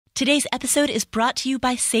Today's episode is brought to you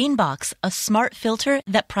by SaneBox, a smart filter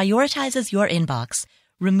that prioritizes your inbox,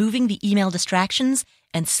 removing the email distractions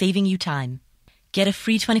and saving you time. Get a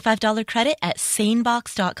free $25 credit at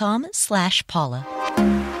sanebox.com/Paula.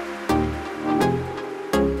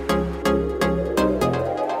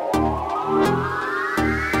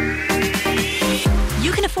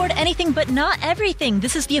 You can afford anything, but not everything.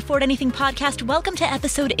 This is the Afford Anything podcast. Welcome to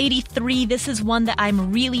episode 83. This is one that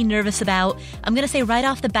I'm really nervous about. I'm going to say right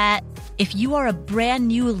off the bat, if you are a brand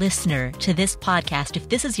new listener to this podcast, if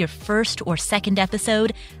this is your first or second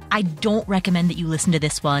episode, I don't recommend that you listen to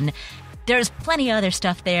this one. There's plenty of other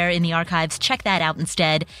stuff there in the archives. Check that out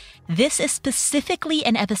instead. This is specifically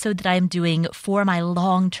an episode that I am doing for my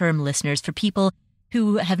long-term listeners, for people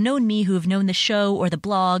who have known me, who have known the show or the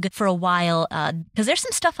blog for a while, because there's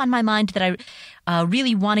some stuff on my mind that I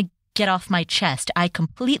really want to get off my chest. I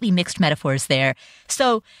completely mixed metaphors there.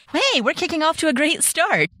 So, hey, we're kicking off to a great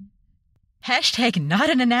start. Hashtag not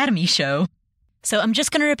an anatomy show. So I'm just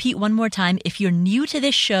going to repeat one more time. If you're new to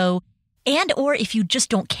this show, and or if you just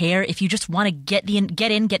don't care, if you just want to get the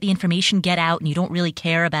information, get out, and you don't really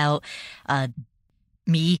care about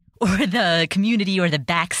me or the community or the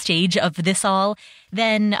backstage of this all,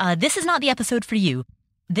 then this is not the episode for you.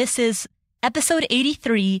 This is episode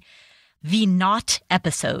 83, the not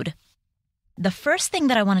episode. The first thing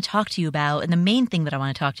that I want to talk to you about, and the main thing that I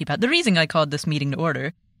want to talk to you about, the reason I called this meeting to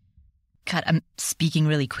order. God, I'm speaking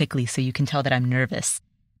really quickly so you can tell that I'm nervous.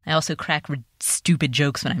 I also crack stupid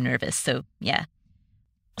jokes when I'm nervous, so yeah.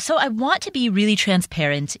 So I want to be really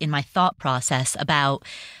transparent in my thought process about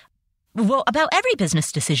every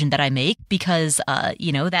business decision that I make, because,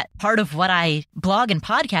 that part of what I blog and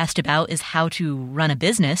podcast about is how to run a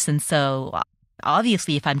business. And so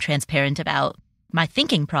obviously, if I'm transparent about my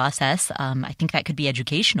thinking process, I think that could be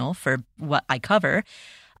educational for what I cover,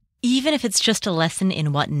 even if it's just a lesson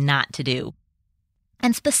in what not to do.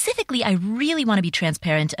 And specifically, I really want to be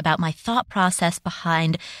transparent about my thought process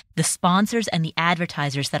behind the sponsors and the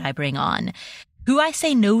advertisers that I bring on, who I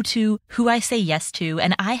say no to, who I say yes to,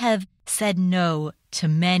 and I have said no to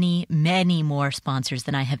many, many more sponsors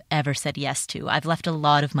than I have ever said yes to. I've left a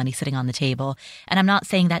lot of money sitting on the table, and I'm not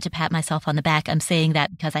saying that to pat myself on the back. I'm saying that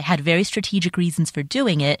because I had very strategic reasons for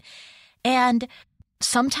doing it, and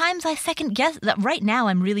sometimes I second guess. Right now,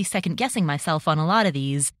 I'm really second guessing myself on a lot of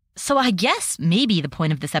these. So I guess maybe the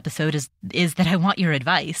point of this episode is that I want your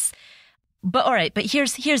advice. But all right, but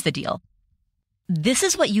here's the deal. This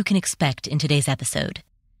is what you can expect in today's episode.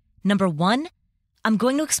 Number one, I'm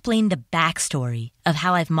going to explain the backstory of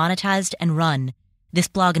how I've monetized and run this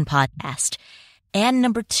blog and podcast. And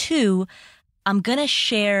number two, I'm going to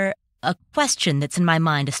share a question that's in my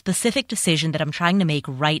mind, a specific decision that I'm trying to make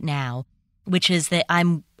right now, which is that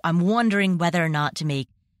I'm wondering whether or not to make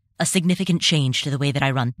a significant change to the way that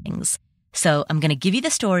I run things. So I'm going to give you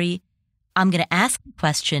the story, I'm going to ask the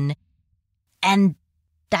question, and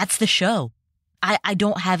that's the show. I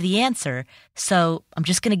don't have the answer, so I'm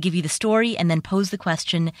just going to give you the story and then pose the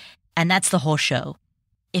question, and that's the whole show.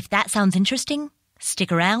 If that sounds interesting,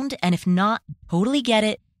 stick around, and if not, totally get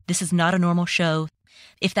it. This is not a normal show.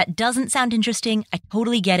 If that doesn't sound interesting, I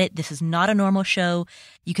totally get it. This is not a normal show.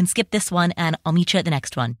 You can skip this one, and I'll meet you at the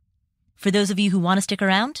next one. For those of you who want to stick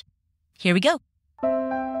around, here we go.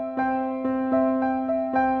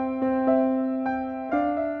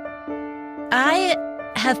 I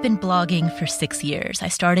have been blogging for 6 years. I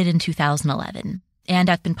started in 2011, and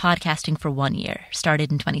I've been podcasting for 1 year,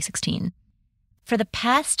 started in 2016. For the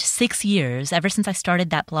past 6 years, ever since I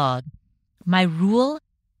started that blog, my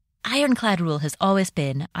ironclad rule has always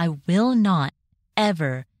been, I will not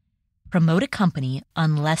ever promote a company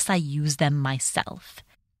unless I use them myself.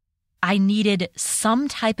 I needed some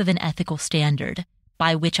type of an ethical standard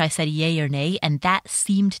by which I said yay or nay, and that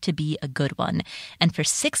seemed to be a good one. And for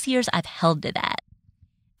 6 years, I've held to that.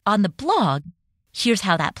 On the blog, here's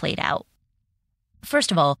how that played out.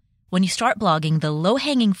 First of all, when you start blogging, the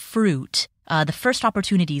low-hanging fruit, the first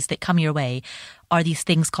opportunities that come your way are these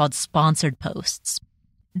things called sponsored posts.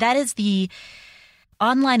 That is the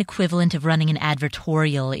online equivalent of running an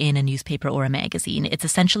advertorial in a newspaper or a magazine. It's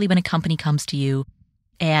essentially when a company comes to you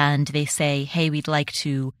and they say, hey, we'd like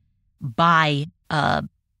to buy a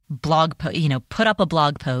blog, put up a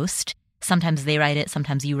blog post. Sometimes they write it,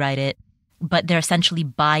 sometimes you write it, but they're essentially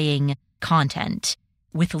buying content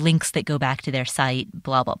with links that go back to their site,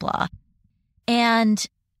 blah, blah, blah. And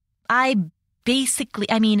I basically,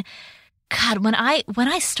 God, when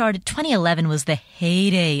I started, 2011 was the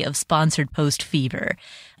heyday of sponsored post fever.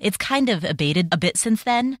 It's kind of abated a bit since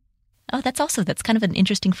then. Oh, that's kind of an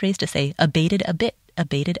interesting phrase to say. Abated a bit.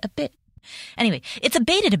 Anyway, it's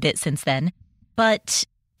abated a bit since then, but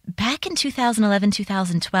back in 2011,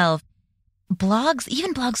 2012, blogs,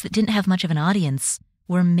 even blogs that didn't have much of an audience,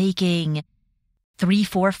 were making $3,000,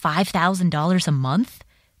 $4,000, $5,000 a month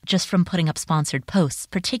just from putting up sponsored posts,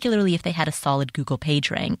 particularly if they had a solid Google page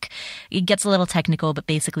rank. It gets a little technical, but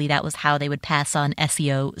basically that was how they would pass on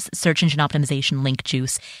SEO, search engine optimization, link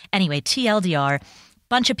juice. Anyway, TLDR,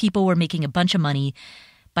 bunch of people were making a bunch of money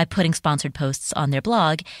by putting sponsored posts on their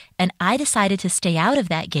blog, and I decided to stay out of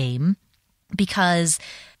that game because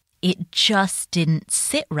it just didn't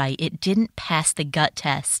sit right. It didn't pass the gut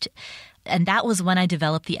test. And that was when I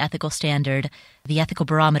developed the ethical standard, the ethical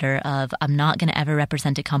barometer of I'm not going to ever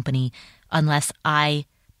represent a company unless I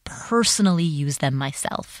personally use them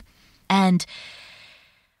myself. And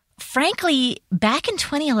frankly, back in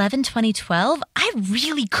 2011, 2012, I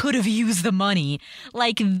really could have used the money.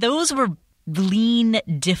 Like, those were lean,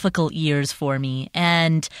 difficult years for me.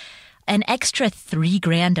 And an extra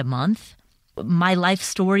 $3,000 a month, my life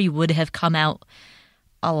story would have come out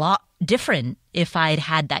a lot different if I'd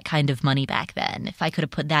had that kind of money back then, if I could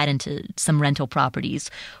have put that into some rental properties.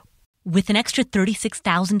 With an extra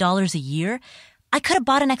 $36,000 a year, I could have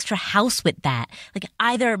bought an extra house with that. Like,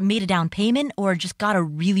 either made a down payment or just got a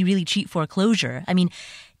really, really cheap foreclosure. I mean,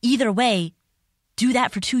 either way, do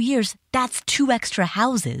that for 2 years, that's 2 extra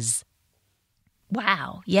houses.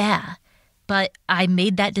 Wow, yeah. But I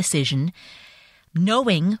made that decision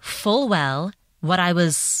knowing full well what I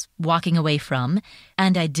was walking away from,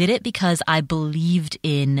 and I did it because I believed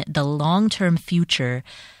in the long-term future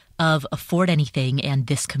of Afford Anything and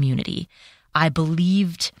this community. I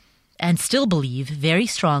believed, and still believe very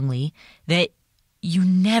strongly, that you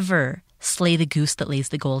never slay the goose that lays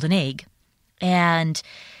the golden egg. And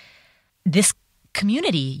this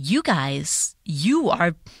community, you guys,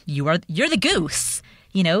 you're the goose.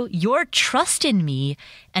 You know, your trust in me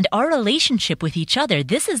and our relationship with each other,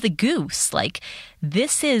 this is the goose. Like,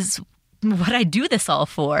 this is what I do this all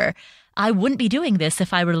for. I wouldn't be doing this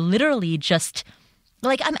if I were literally just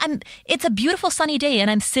like, it's a beautiful sunny day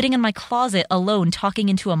and I'm sitting in my closet alone talking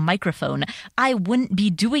into a microphone. I wouldn't be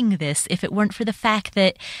doing this if it weren't for the fact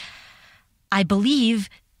that I believe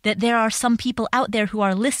that there are some people out there who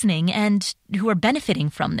are listening and who are benefiting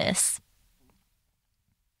from this.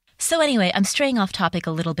 So anyway, I'm straying off topic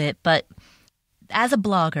a little bit, but as a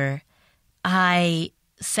blogger, I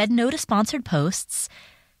said no to sponsored posts,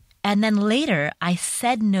 and then later I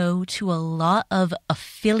said no to a lot of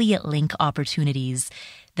affiliate link opportunities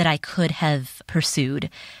that I could have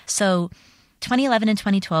pursued. So 2011 and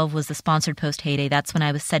 2012 was the sponsored post heyday. That's when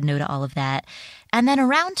I said no to all of that. And then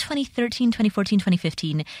around 2013, 2014,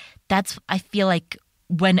 2015, that's, I feel like,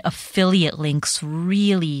 when affiliate links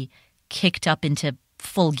really kicked up into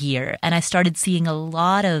full gear. And I started seeing a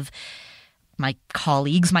lot of my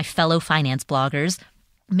colleagues, my fellow finance bloggers,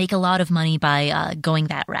 make a lot of money by going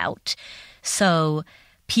that route. So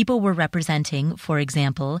people were representing, for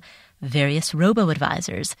example, various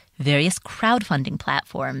robo-advisors, various crowdfunding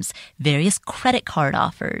platforms, various credit card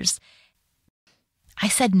offers. I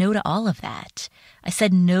said no to all of that. I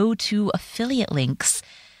said no to affiliate links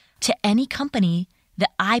to any company that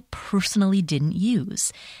I personally didn't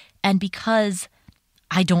use. And because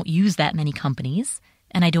I don't use that many companies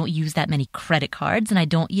and I don't use that many credit cards and I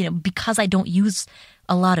don't, because I don't use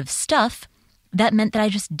a lot of stuff, that meant that I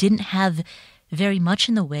just didn't have very much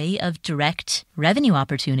in the way of direct revenue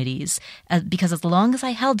opportunities. Because as long as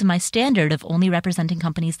I held to my standard of only representing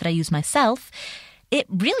companies that I use myself, it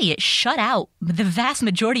shut out the vast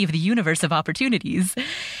majority of the universe of opportunities.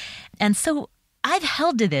 And so I've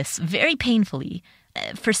held to this very painfully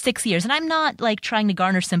for 6 years. And I'm not like trying to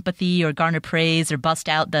garner sympathy or garner praise or bust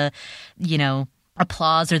out the,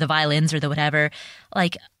 applause or the violins or the whatever.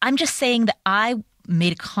 Like, I'm just saying that I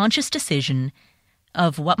made a conscious decision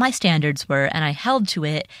of what my standards were and I held to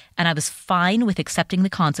it, and I was fine with accepting the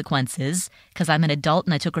consequences because I'm an adult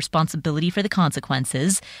and I took responsibility for the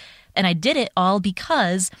consequences. And I did it all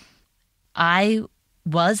because I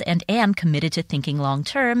was and am committed to thinking long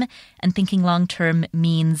term, and thinking long term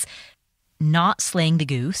means not slaying the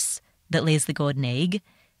goose that lays the golden egg.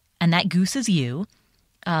 And that goose is you.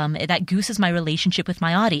 That goose is my relationship with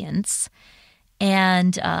my audience.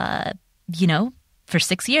 And, for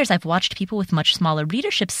 6 years, I've watched people with much smaller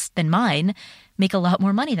readerships than mine make a lot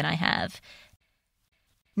more money than I have.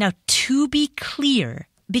 Now, to be clear,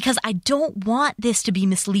 because I don't want this to be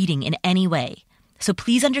misleading in any way, so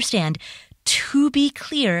please understand, to be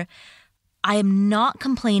clear, I am not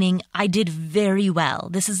complaining. I did very well.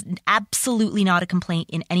 This is absolutely not a complaint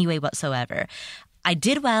in any way whatsoever. I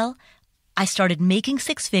did well. I started making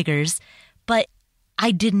 6 figures, but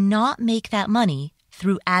I did not make that money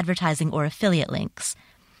through advertising or affiliate links.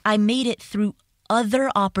 I made it through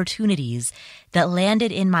other opportunities that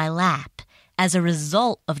landed in my lap as a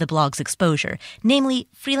result of the blog's exposure, namely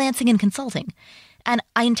freelancing and consulting. And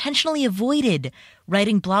I intentionally avoided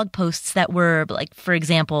writing blog posts that were, like, for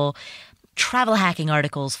example, travel hacking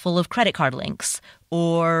articles full of credit card links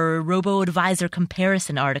or robo-advisor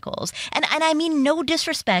comparison articles. And I mean no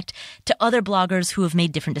disrespect to other bloggers who have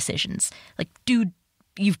made different decisions. Like, dude,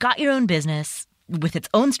 you've got your own business with its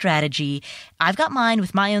own strategy. I've got mine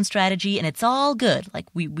with my own strategy, and it's all good. Like,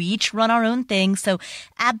 we each run our own thing, so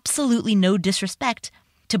absolutely no disrespect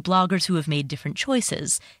to bloggers who have made different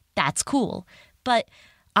choices. That's cool. But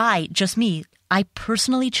I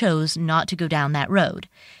personally chose not to go down that road.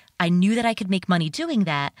 I knew that I could make money doing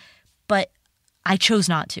that, but I chose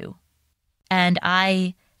not to. And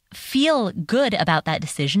I feel good about that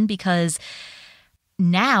decision because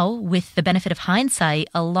now, with the benefit of hindsight,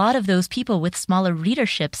 a lot of those people with smaller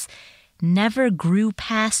readerships never grew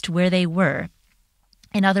past where they were.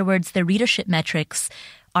 In other words, their readership metrics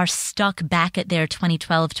are stuck back at their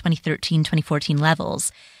 2012, 2013, 2014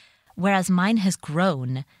 levels, whereas mine has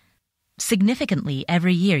grown significantly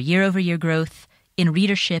every year. Year-over-year growth in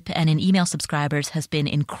readership and in email subscribers has been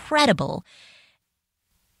incredible.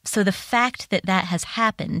 So the fact that that has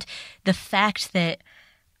happened, the fact that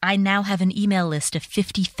I now have an email list of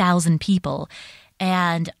 50,000 people,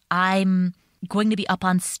 and I'm going to be up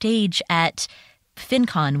on stage at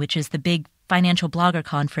FinCon, which is the big financial blogger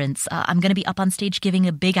conference. I'm going to be up on stage giving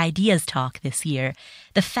a big ideas talk this year.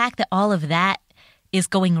 The fact that all of that is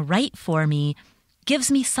going right for me gives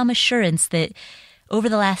me some assurance that over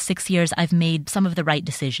the last 6 years, I've made some of the right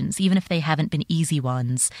decisions, even if they haven't been easy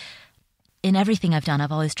ones. In everything I've done,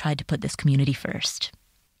 I've always tried to put this community first.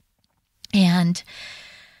 And,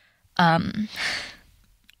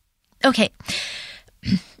 okay.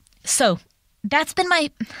 So that's been my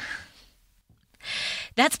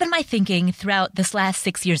thinking throughout this last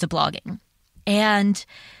 6 years of blogging. And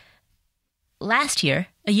last year,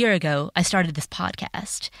 a year ago, I started this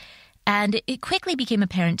podcast. And it quickly became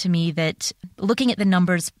apparent to me that looking at the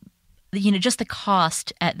numbers, just the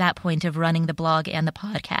cost at that point of running the blog and the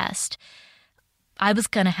podcast, I was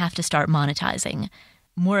going to have to start monetizing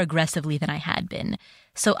more aggressively than I had been.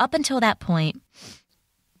 So up until that point,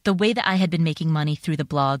 the way that I had been making money through the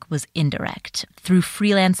blog was indirect, through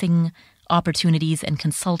freelancing opportunities and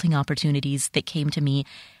consulting opportunities that came to me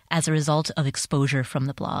as a result of exposure from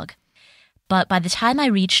the blog. But by the time I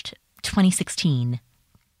reached 2016,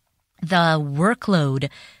 the workload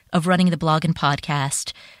of running the blog and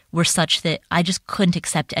podcast were such that I just couldn't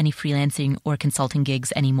accept any freelancing or consulting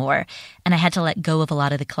gigs anymore. And I had to let go of a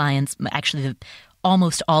lot of the clients, actually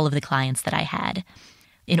almost all of the clients that I had,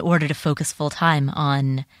 in order to focus full time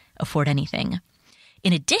on Afford Anything.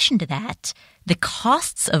 In addition to that, the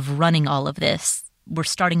costs of running all of this were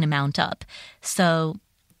starting to mount up. So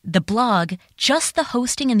the blog, just the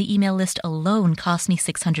hosting and the email list alone cost me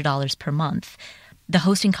 $600 per month. The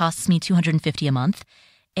hosting costs me $250 a month,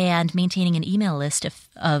 and maintaining an email list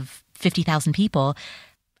of 50,000 people,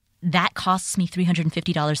 that costs me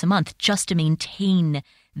 $350 a month just to maintain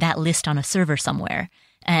that list on a server somewhere.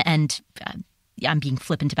 And I'm being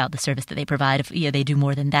flippant about the service that they provide. If they do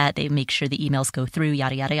more than that, they make sure the emails go through,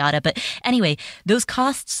 yada, yada, yada. But anyway, those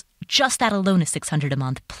costs, just that alone is $600 a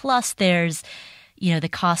month. Plus there's, the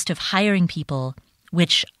cost of hiring people,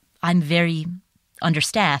 which I'm very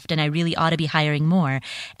understaffed and I really ought to be hiring more.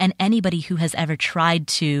 And anybody who has ever tried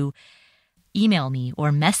to email me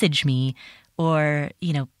or message me or,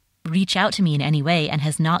 reach out to me in any way and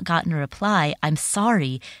has not gotten a reply, I'm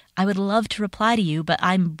sorry. I would love to reply to you, but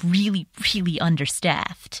I'm really, really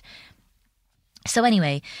understaffed. So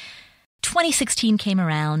anyway, 2016 came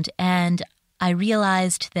around and I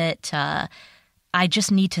realized that I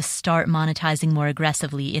just need to start monetizing more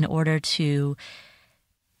aggressively in order to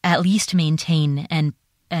at least maintain and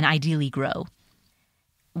ideally grow.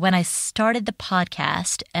 When I started the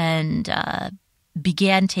podcast and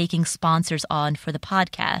began taking sponsors on for the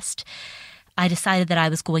podcast, I decided that I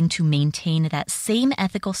was going to maintain that same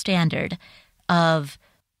ethical standard of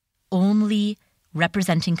only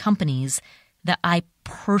representing companies that I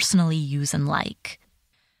personally use and like.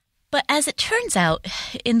 But as it turns out,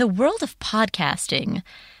 in the world of podcasting,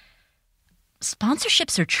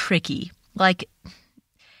 sponsorships are tricky.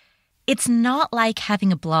 It's not like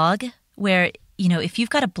having a blog where, if you've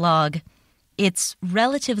got a blog, it's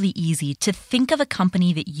relatively easy to think of a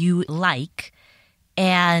company that you like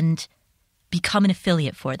and become an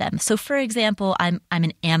affiliate for them. So for example, I'm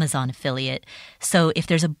an Amazon affiliate. So if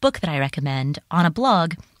there's a book that I recommend on a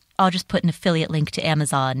blog, I'll just put an affiliate link to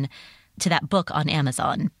Amazon, to that book on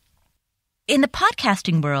Amazon. In the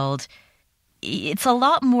podcasting world, it's a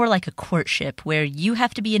lot more like a courtship where you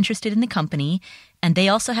have to be interested in the company and they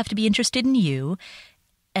also have to be interested in you.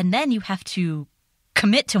 And then you have to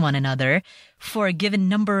commit to one another for a given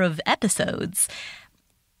number of episodes.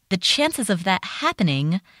 The chances of that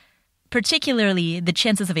happening, particularly the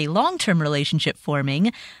chances of a long-term relationship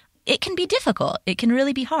forming, it can be difficult. It can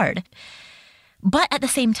really be hard. But at the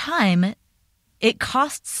same time, it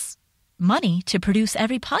costs money to produce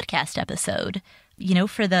every podcast episode. You know,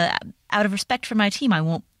 out of respect for my team, I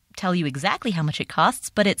won't tell you exactly how much it costs,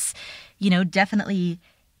 but it's, definitely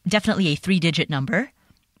a 3-digit number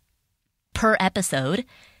per episode.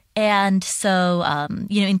 And so,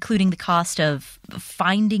 including the cost of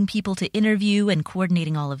finding people to interview and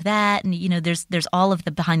coordinating all of that. And, there's all of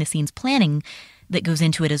the behind the scenes planning that goes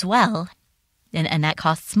into it as well. And that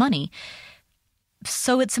costs money.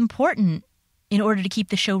 So it's important, in order to keep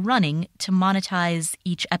the show running, to monetize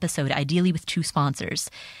each episode, ideally with 2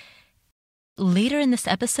 sponsors. Later in this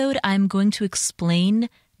episode, I'm going to explain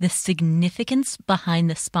the significance behind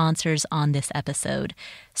the sponsors on this episode.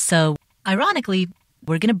 So, ironically,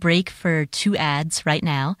 we're going to break for 2 ads right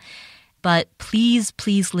now, but please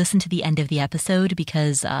listen to the end of the episode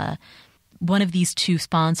because one of these 2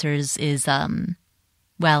 sponsors is,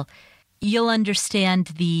 you'll understand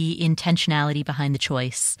the intentionality behind the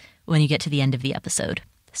choice when you get to the end of the episode.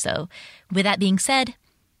 So, with that being said,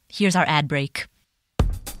 here's our ad break.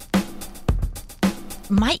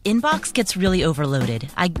 My inbox gets really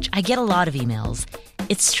overloaded. I get a lot of emails.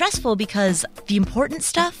 It's stressful because the important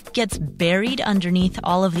stuff gets buried underneath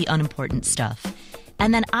all of the unimportant stuff.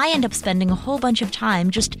 And then I end up spending a whole bunch of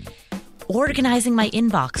time just organizing my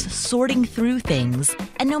inbox, sorting through things.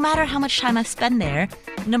 And no matter how much time I spend there,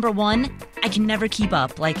 number one, I can never keep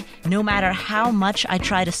up. Like, no matter how much I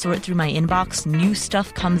try to sort through my inbox, new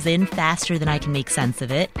stuff comes in faster than I can make sense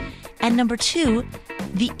of it. And number 2,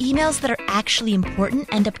 the emails that are actually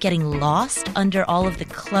important end up getting lost under all of the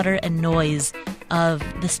clutter and noise of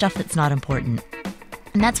the stuff that's not important.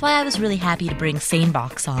 And that's why I was really happy to bring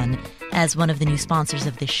SaneBox on as one of the new sponsors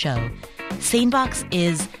of this show. SaneBox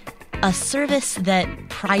is a service that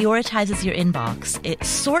prioritizes your inbox. It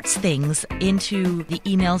sorts things into the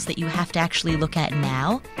emails that you have to actually look at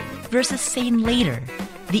now versus Sane later,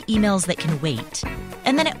 the emails that can wait.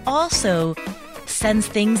 And then it also sends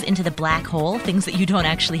things into the black hole, things that you don't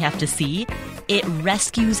actually have to see. It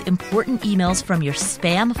rescues important emails from your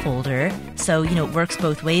spam folder. So, it works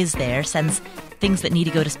both ways there, sends things that need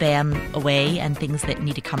to go to spam away and things that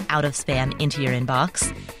need to come out of spam into your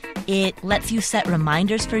inbox. It lets you set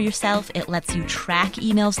reminders for yourself. It lets you track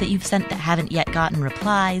emails that you've sent that haven't yet gotten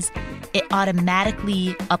replies. It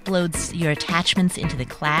automatically uploads your attachments into the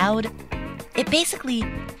cloud. It basically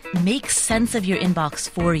makes sense of your inbox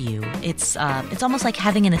for you. It's almost like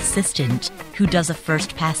having an assistant who does a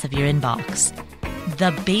first pass of your inbox.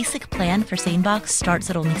 The basic plan for SaneBox starts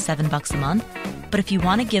at only $7 a month, but if you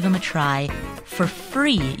want to give them a try for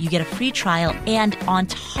free, you get a free trial, and on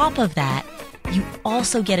top of that, you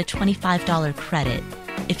also get a $25 credit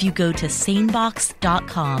if you go to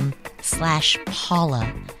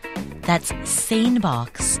sanebox.com/Paula. That's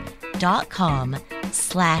sanebox.com/PAULA.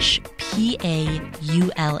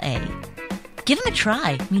 Give them a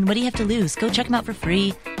try. I mean, what do you have to lose? Go check them out for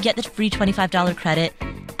free, get the free $25 credit,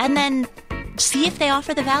 and then see if they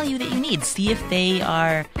offer the value that you need. See if they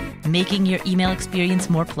are making your email experience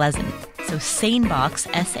more pleasant. So SaneBox,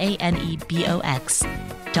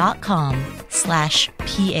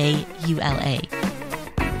 sanebox.com/PAULA.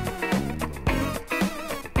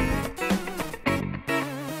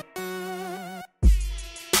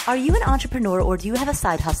 Are you an entrepreneur, or do you have a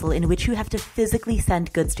side hustle in which you have to physically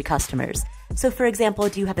send goods to customers? So, for example,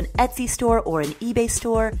 do you have an Etsy store or an eBay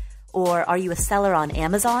store, or are you a seller on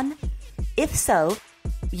Amazon? If so,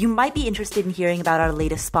 you might be interested in hearing about our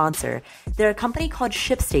latest sponsor. They're a company called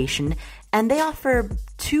ShipStation, and they offer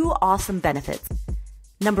 2 awesome benefits.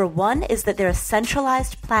 Number 1 is that they're a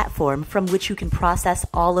centralized platform from which you can process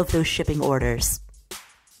all of those shipping orders.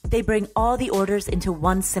 They bring all the orders into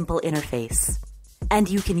one simple interface. And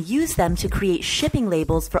you can use them to create shipping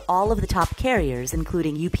labels for all of the top carriers,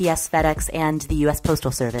 including UPS, FedEx, and the US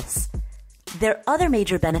Postal Service. Their other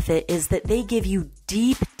major benefit is that they give you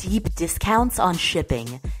deep discounts on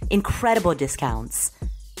shipping. Incredible discounts.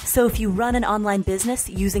 So if you run an online business,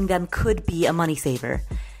 using them could be a money saver.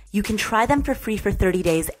 You can try them for free for 30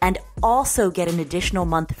 days and also get an additional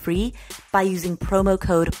month free by using promo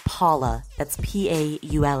code PAULA. That's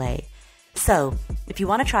PAULA. So if you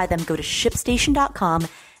want to try them, go to ShipStation.com,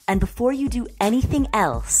 and before you do anything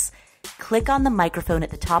else, click on the microphone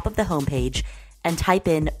at the top of the homepage and type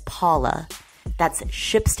in Paula. That's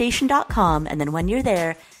ShipStation.com, and then when you're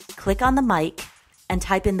there, click on the mic and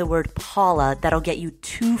type in the word Paula. That'll get you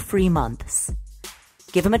 2 free months.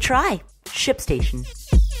 Give them a try. ShipStation.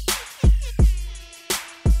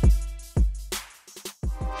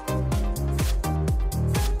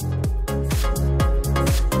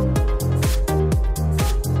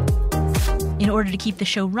 In order to keep the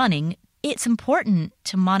show running, it's important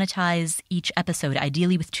to monetize each episode,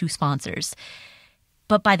 ideally with 2 sponsors.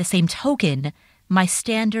 But by the same token, my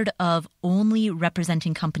standard of only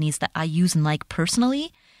representing companies that I use and like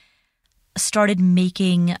personally started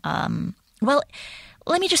making, well,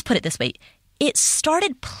 let me just put it this way. It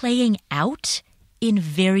started playing out in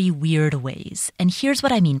very weird ways. And here's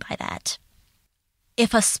what I mean by that.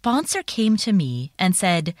 If a sponsor came to me and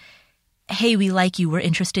said, hey, we like you, we're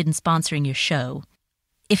interested in sponsoring your show.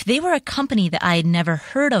 If they were a company that I had never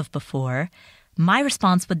heard of before, my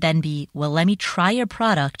response would then be, well, let me try your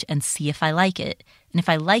product and see if I like it. And if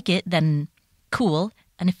I like it, then cool.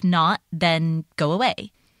 And if not, then go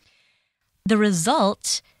away. The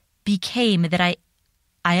result became that I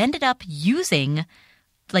ended up using,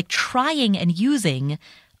 trying and using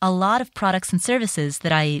a lot of products and services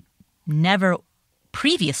that I never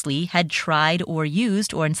previously had tried or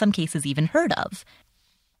used, or in some cases even heard of.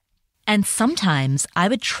 And sometimes I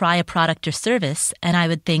would try a product or service and I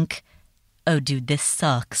would think, oh, dude, this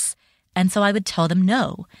sucks. And so I would tell them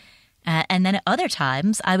no. And then at other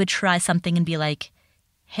times I would try something and be like,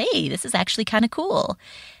 hey, this is actually kind of cool.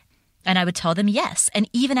 And I would tell them yes. And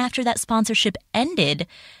even after that sponsorship ended,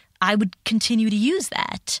 I would continue to use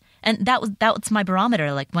that. And that was my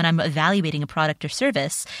barometer. Like when I'm evaluating a product or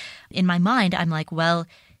service, in my mind, I'm like, well,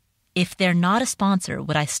 if they're not a sponsor,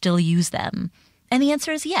 would I still use them? And the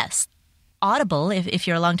answer is yes. Audible, if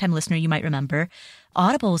you're a longtime listener, you might remember,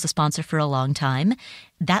 Audible was a sponsor for a long time.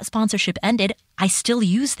 That sponsorship ended. I still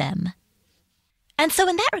use them. And so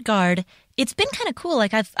in that regard, it's been kind of cool.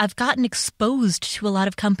 Like I've gotten exposed to a lot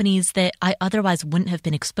of companies that I otherwise wouldn't have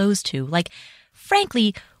been exposed to. Like,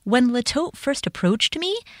 frankly, when Latote first approached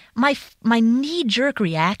me, my knee-jerk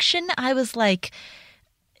reaction, I was like,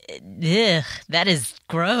 ugh, that is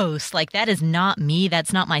gross. Like, that is not me.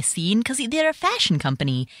 That's not my scene. Because they're a fashion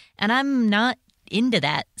company, and I'm not into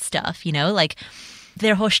that stuff, you know? Like,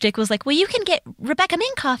 their whole shtick was like, well, you can get Rebecca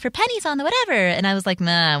Minkoff for pennies on the whatever. And I was like,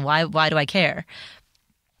 nah, why do I care?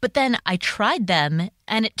 But then I tried them,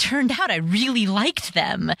 and it turned out I really liked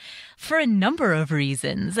them for a number of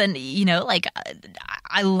reasons. And, you know, like,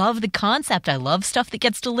 I love the concept. I love stuff that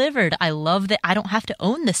gets delivered. I love that I don't have to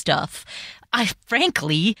own the stuff. I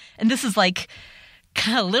frankly, and this is like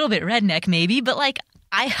kind of a little bit redneck maybe, but like,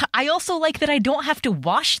 I also like that I don't have to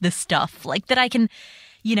wash the stuff. Like that I can,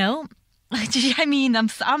 you know, I mean, I'm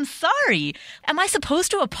sorry. Am I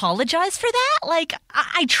supposed to apologize for that? Like,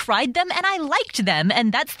 I tried them and I liked them,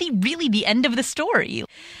 and that's really the end of the story.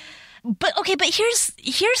 But okay, but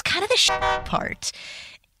here's kind of the part.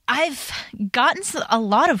 I've gotten a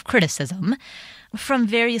lot of criticism from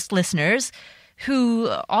various listeners who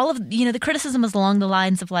all of, you know, the criticism is along the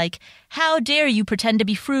lines of like, how dare you pretend to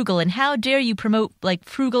be frugal and how dare you promote like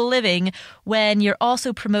frugal living when you're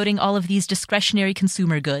also promoting all of these discretionary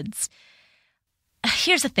consumer goods.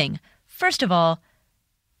 Here's the thing. First of all,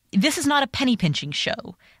 this is not a penny pinching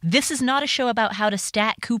show. This is not a show about how to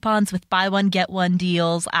stack coupons with buy one, get one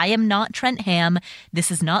deals. I am not Trent Ham. This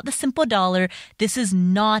is not the Simple Dollar. This is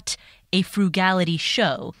not a frugality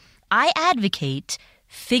show. I advocate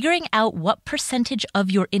figuring out what percentage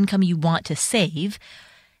of your income you want to save,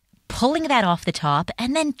 pulling that off the top,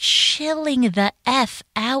 and then chilling the F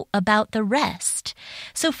out about the rest.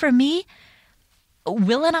 So for me,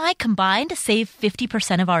 Will and I combined to save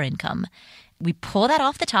 50% of our income. We pull that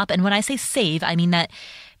off the top. And when I say save, I mean that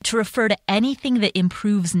to refer to anything that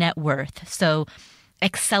improves net worth. So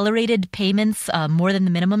accelerated payments more than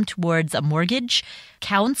the minimum towards a mortgage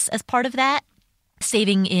counts as part of that.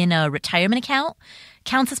 Saving in a retirement account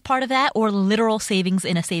counts as part of that, or literal savings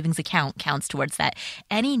in a savings account counts towards that.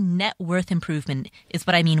 Any net worth improvement is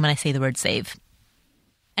what I mean when I say the word save.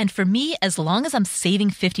 And for me, as long as I'm saving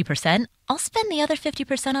 50%, I'll spend the other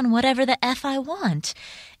 50% on whatever the F I want.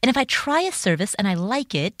 And if I try a service and I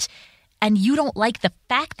like it, and you don't like the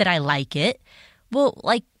fact that I like it, well,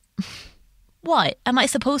 like, what? Am I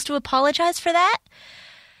supposed to apologize for that?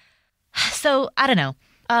 So, I don't know.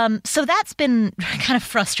 So that's been kind of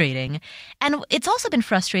frustrating. And it's also been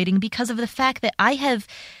frustrating because of the fact that I have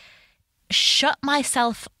shut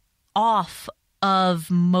myself off of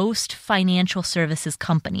most financial services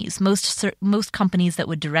companies, most companies that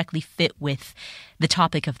would directly fit with the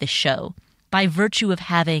topic of this show, by virtue of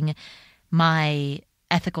having my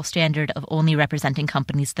ethical standard of only representing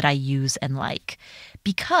companies that I use and like.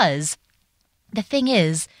 Because the thing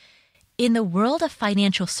is, in the world of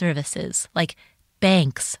financial services, like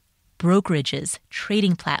banks, brokerages,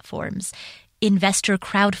 trading platforms, investor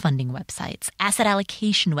crowdfunding websites, asset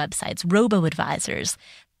allocation websites, robo-advisors,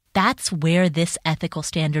 that's where this ethical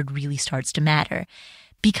standard really starts to matter.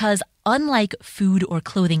 Because unlike food or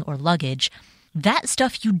clothing or luggage, that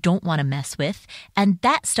stuff you don't want to mess with, and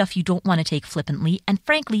that stuff you don't want to take flippantly, and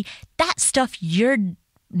frankly, that stuff you're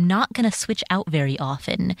not going to switch out very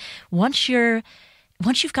often. Once you've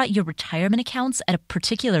got your retirement accounts at a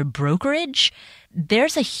particular brokerage,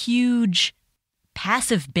 there's a huge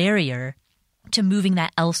passive barrier to moving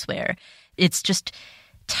that elsewhere. It's just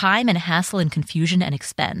time and hassle and confusion and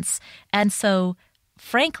expense. And so,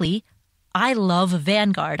 frankly, I love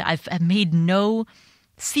Vanguard. I've made no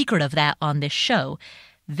secret of that on this show.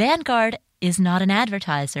 Vanguard is not an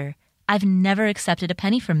advertiser. I've never accepted a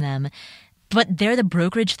penny from them. But they're the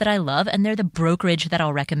brokerage that I love, and they're the brokerage that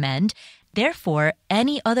I'll recommend. Therefore,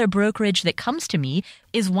 any other brokerage that comes to me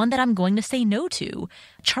is one that I'm going to say no to.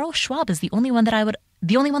 Charles Schwab is the only one that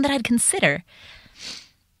I'd consider.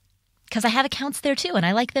 Because I have accounts there too, and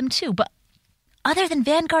I like them too. But other than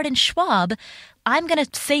Vanguard and Schwab, I'm going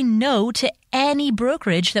to say no to any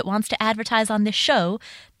brokerage that wants to advertise on this show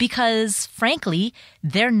because, frankly,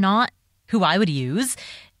 they're not who I would use.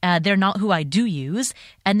 They're not who I do use,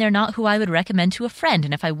 and they're not who I would recommend to a friend.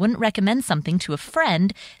 And if I wouldn't recommend something to a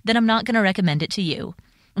friend, then I'm not going to recommend it to you.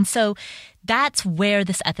 And so that's where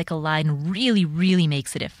this ethical line really, really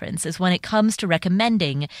makes a difference, is when it comes to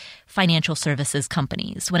recommending financial services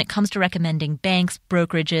companies, when it comes to recommending banks,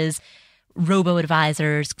 brokerages,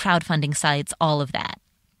 robo-advisors, crowdfunding sites, all of that.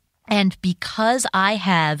 And because I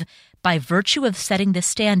have, by virtue of setting this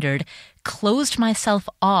standard, closed myself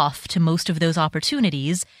off to most of those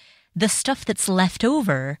opportunities, the stuff that's left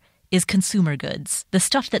over is consumer goods. The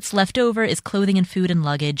stuff that's left over is clothing and food and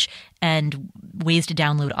luggage and ways to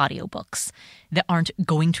download audiobooks that aren't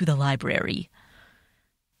going to the library.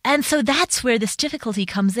 And so that's where this difficulty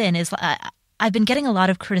comes in, is I've been getting a lot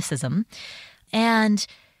of criticism, and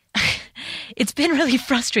it's been really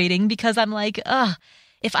frustrating because I'm like,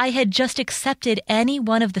 if I had just accepted any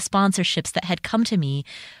one of the sponsorships that had come to me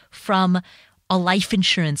from a life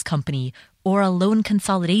insurance company or a loan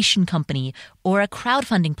consolidation company or a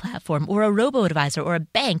crowdfunding platform or a robo-advisor or a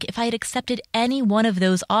bank, if I had accepted any one of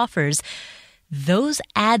those offers, those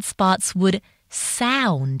ad spots would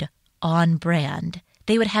sound on brand.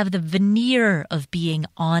 They would have the veneer of being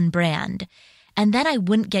on brand. And then I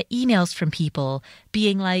wouldn't get emails from people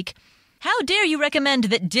being like, how dare you recommend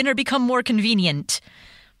that dinner become more convenient?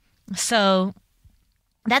 So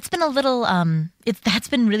that's been a little, that's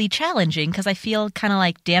been really challenging because I feel kind of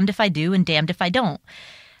like damned if I do and damned if I don't.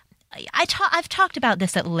 I've talked about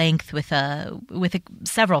this at length with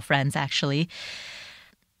several friends, actually.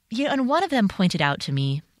 You know, and one of them pointed out to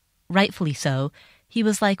me, rightfully so, he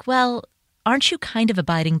was like, well, aren't you kind of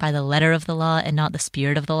abiding by the letter of the law and not the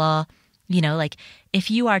spirit of the law? You know, like if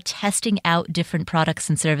you are testing out different products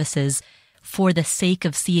and services for the sake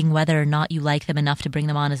of seeing whether or not you like them enough to bring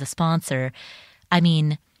them on as a sponsor, I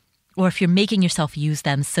mean, or if you're making yourself use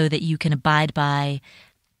them so that you can abide by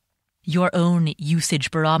your own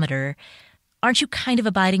usage barometer, aren't you kind of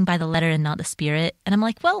abiding by the letter and not the spirit? And I'm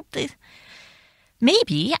like, well,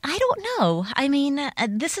 maybe. I don't know. I mean,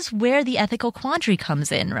 this is where the ethical quandary comes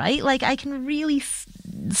in, right? Like I can really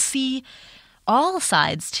see all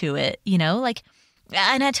sides to it, you know, like,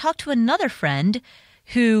 and I talked to another friend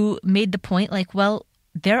who made the point like, well,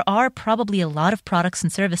 there are probably a lot of products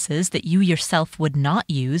and services that you yourself would not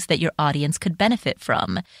use that your audience could benefit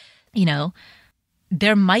from. You know,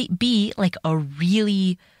 there might be like a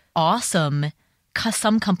really awesome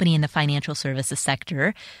some company in the financial services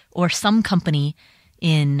sector or some company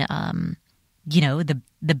in, you know, the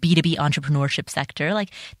B2B entrepreneurship sector. Like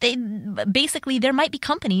there might be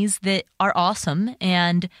companies that are awesome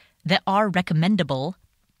and that are recommendable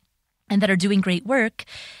and that are doing great work,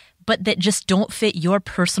 but that just don't fit your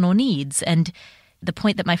personal needs. And the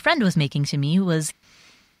point that my friend was making to me was,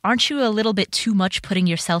 aren't you a little bit too much putting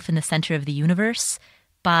yourself in the center of the universe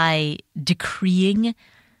by decreeing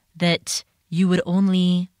that you would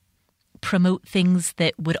only promote things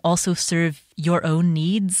that would also serve your own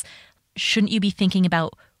needs? Shouldn't you be thinking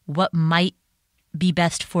about what might be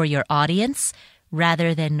best for your audience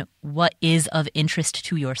rather than what is of interest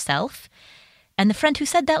to yourself? And the friend who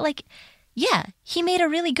said that, like, yeah, he made a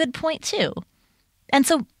really good point too. And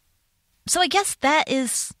so I guess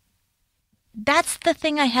that's the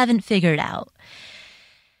thing I haven't figured out.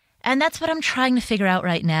 And that's what I'm trying to figure out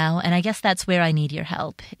right now. And I guess that's where I need your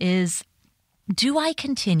help is, do I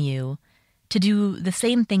continue to do the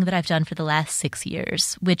same thing that I've done for the last 6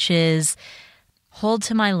 years, which is hold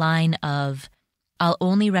to my line of I'll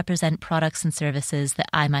only represent products and services that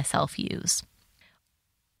I myself use?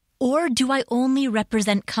 Or do I only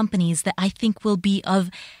represent companies that I think will be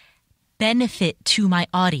of benefit to my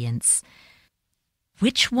audience?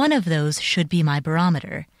 Which one of those should be my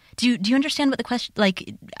barometer? Do you understand what the question,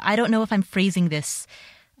 like, I don't know if I'm phrasing this,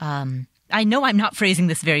 I know I'm not phrasing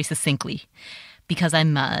this very succinctly because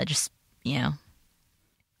I'm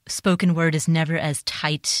spoken word is never as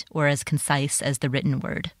tight or as concise as the written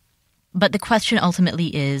word. But the question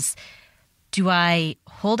ultimately is, do I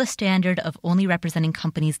hold a standard of only representing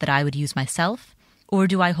companies that I would use myself? Or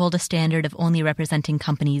do I hold a standard of only representing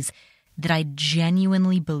companies that I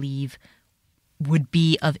genuinely believe would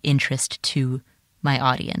be of interest to my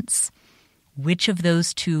audience? Which of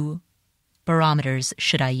those two barometers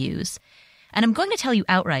should I use? And I'm going to tell you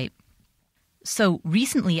outright. So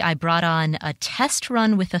recently I brought on a test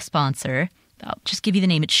run with a sponsor. I'll just give you the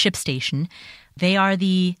name. It's ShipStation. They are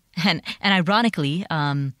and ironically,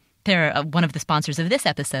 they're one of the sponsors of this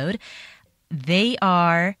episode. They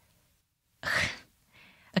are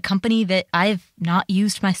a company that I've not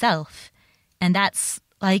used myself. And that's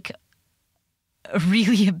like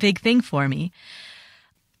really a big thing for me.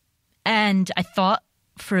 And I thought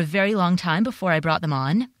for a very long time before I brought them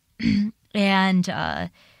on.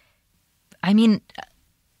 And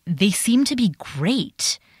they seem to be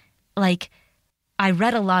great. Like, I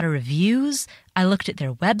read a lot of reviews. I looked at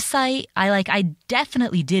their website. I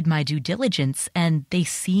definitely did my due diligence, and they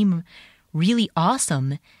seem really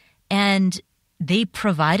awesome. And they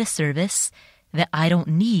provide a service that I don't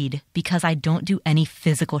need because I don't do any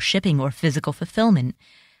physical shipping or physical fulfillment.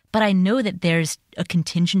 But I know that there's a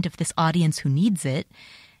contingent of this audience who needs it.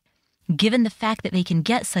 Given the fact that they can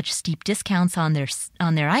get such steep discounts on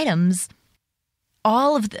their items,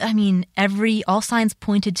 all signs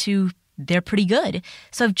pointed to they're pretty good.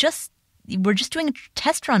 So we're just doing a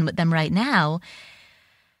test run with them right now.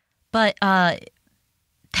 But that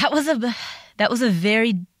was a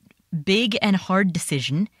very big and hard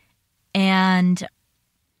decision. And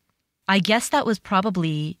I guess that was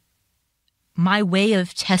probably my way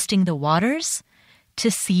of testing the waters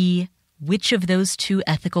to see which of those two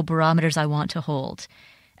ethical barometers I want to hold.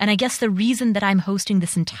 And I guess the reason that I'm hosting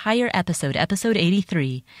this entire episode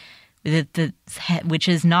 83, which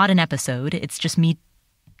is not an episode, it's just me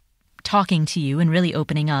talking to you and really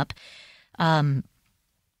opening up. I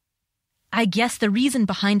guess the reason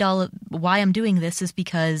behind why I'm doing this is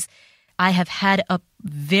because I have had a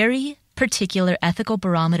very particular ethical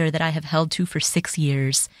barometer that I have held to for 6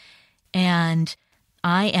 years. And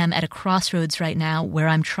I am at a crossroads right now where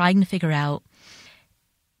I'm trying to figure out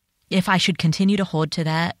if I should continue to hold to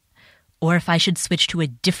that or if I should switch to a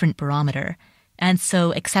different barometer. And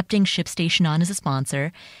so accepting ShipStation on as a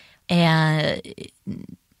sponsor is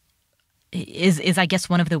I guess,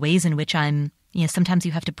 one of the ways in which sometimes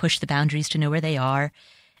you have to push the boundaries to know where they are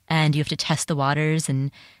and you have to test the waters.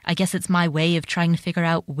 And I guess it's my way of trying to figure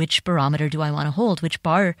out which barometer do I want to hold, which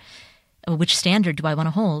standard do I want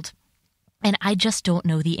to hold. And I just don't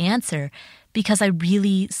know the answer because I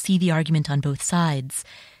really see the argument on both sides.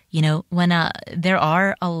 When there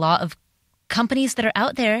are a lot of companies that are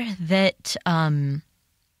out there that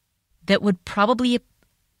would probably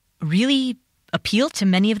really appeal to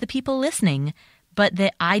many of the people listening, but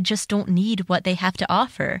that I just don't need what they have to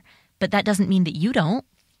offer. But that doesn't mean that you don't.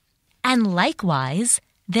 And likewise,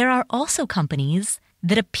 there are also companies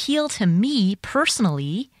that appeal to me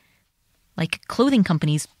personally, like clothing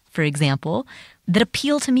companies, for example, that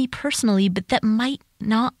appeal to me personally, but that might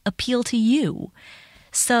not appeal to you.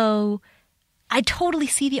 So I totally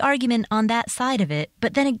see the argument on that side of it.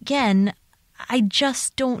 But then again, I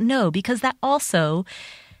just don't know because that also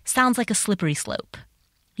sounds like a slippery slope,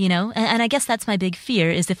 And I guess that's my big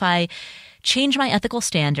fear is if I change my ethical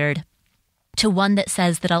standard to one that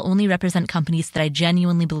says that I'll only represent companies that I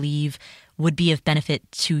genuinely believe would be of benefit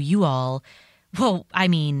to you all. Well,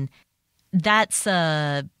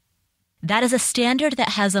 that is a standard that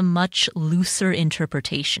has a much looser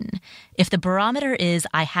interpretation. If the barometer is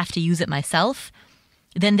I have to use it myself,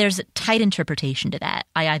 then there's a tight interpretation to that.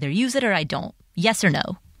 I either use it or I don't. Yes or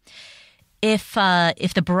no. If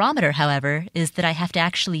the barometer, however, is that I have to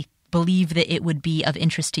actually believe that it would be of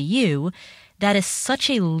interest to you, that is such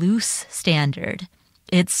a loose standard.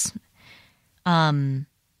 It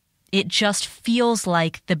just feels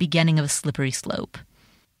like the beginning of a slippery slope.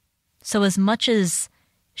 So as much as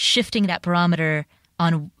shifting that barometer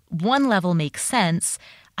on one level makes sense,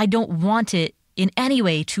 I don't want it in any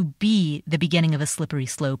way to be the beginning of a slippery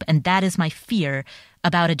slope. And that is my fear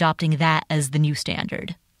about adopting that as the new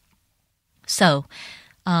standard. So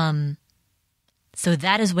that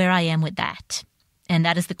is where I am with that. And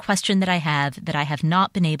that is the question that I have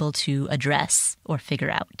not been able to address or figure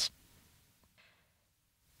out.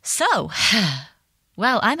 So,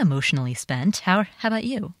 well, I'm emotionally spent. How about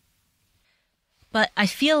you? But I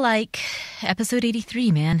feel like episode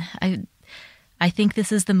 83, man, I think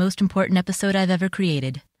this is the most important episode I've ever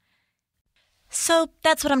created. So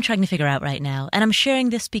that's what I'm trying to figure out right now. And I'm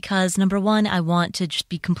sharing this because, number one, I want to just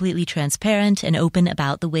be completely transparent and open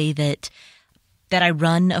about the way that I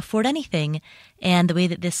run Afford Anything and the way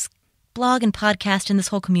that this blog and podcast and this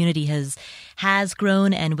whole community has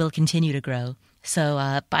grown and will continue to grow. So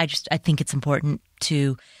I think it's important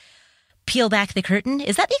to peel back the curtain.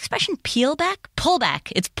 Is that the expression, peel back? Pull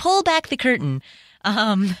back. It's pull back the curtain.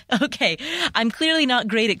 Okay. I'm clearly not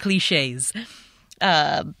great at cliches.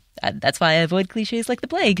 That's why I avoid cliches like the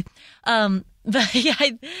plague. But yeah,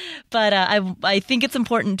 I think it's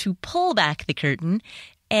important to pull back the curtain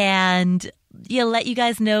and let you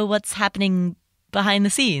guys know what's happening behind the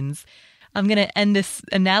scenes. I'm going to end this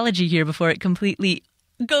analogy here before it completely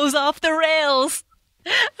goes off the rails.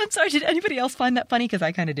 I'm sorry, did anybody else find that funny? Because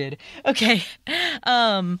I kind of did. Okay.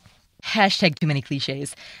 Hashtag too many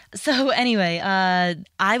cliches. So anyway,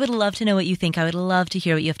 I would love to know what you think. I would love to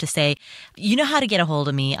hear what you have to say. You know how to get a hold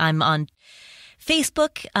of me. I'm on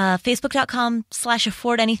Facebook,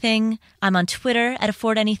 facebook.com/affordanything. I'm on Twitter at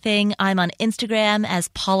affordanything. I'm on Instagram as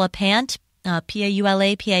Paula Pant,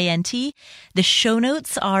 PaulaPant. The show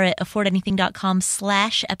notes are at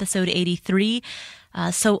affordanything.com/episode 83.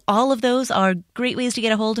 So all of those are great ways to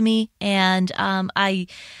get a hold of me. And I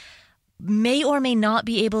may or may not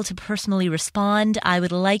be able to personally respond. I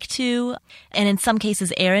would like to. And in some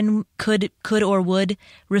cases, Aaron could or would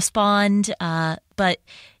respond. But,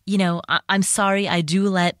 I'm sorry. I do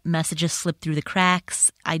let messages slip through the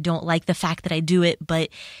cracks. I don't like the fact that I do it, but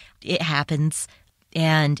it happens.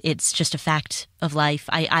 And it's just a fact of life.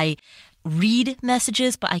 I read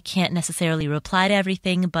messages, but I can't necessarily reply to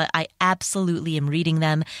everything. But I absolutely am reading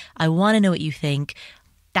them. I want to know what you think.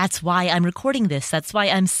 That's why I'm recording this. That's why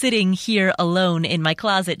I'm sitting here alone in my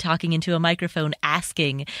closet talking into a microphone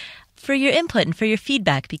asking for your input and for your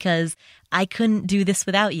feedback, because I couldn't do this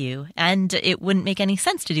without you. And it wouldn't make any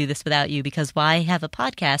sense to do this without you, because why have a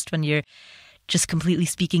podcast when you're just completely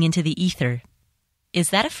speaking into the ether?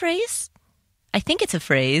 Is that a phrase? I think it's a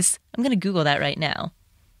phrase. I'm going to Google that right now.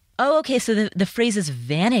 Oh, okay, so the phrases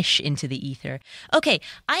vanish into the ether. Okay,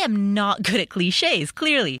 I am not good at cliches,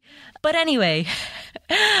 clearly. But anyway,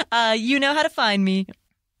 you know how to find me.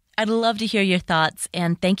 I'd love to hear your thoughts,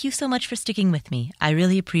 and thank you so much for sticking with me. I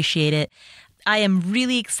really appreciate it. I am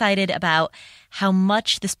really excited about how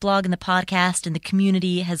much this blog and the podcast and the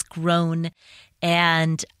community has grown,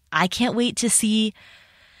 and I can't wait to see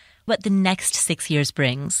what the next 6 years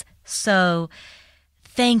brings. So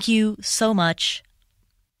thank you so much.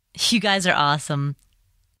 You guys are awesome.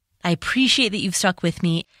 I appreciate that you've stuck with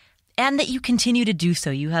me and that you continue to do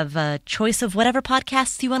so. You have a choice of whatever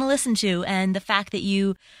podcasts you want to listen to, and the fact that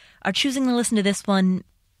you are choosing to listen to this one,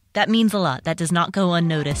 that means a lot. That does not go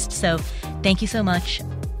unnoticed. So thank you so much.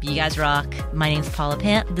 You guys rock. My name's Paula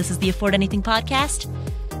Pant. This is the Afford Anything podcast.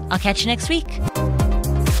 I'll catch you next week.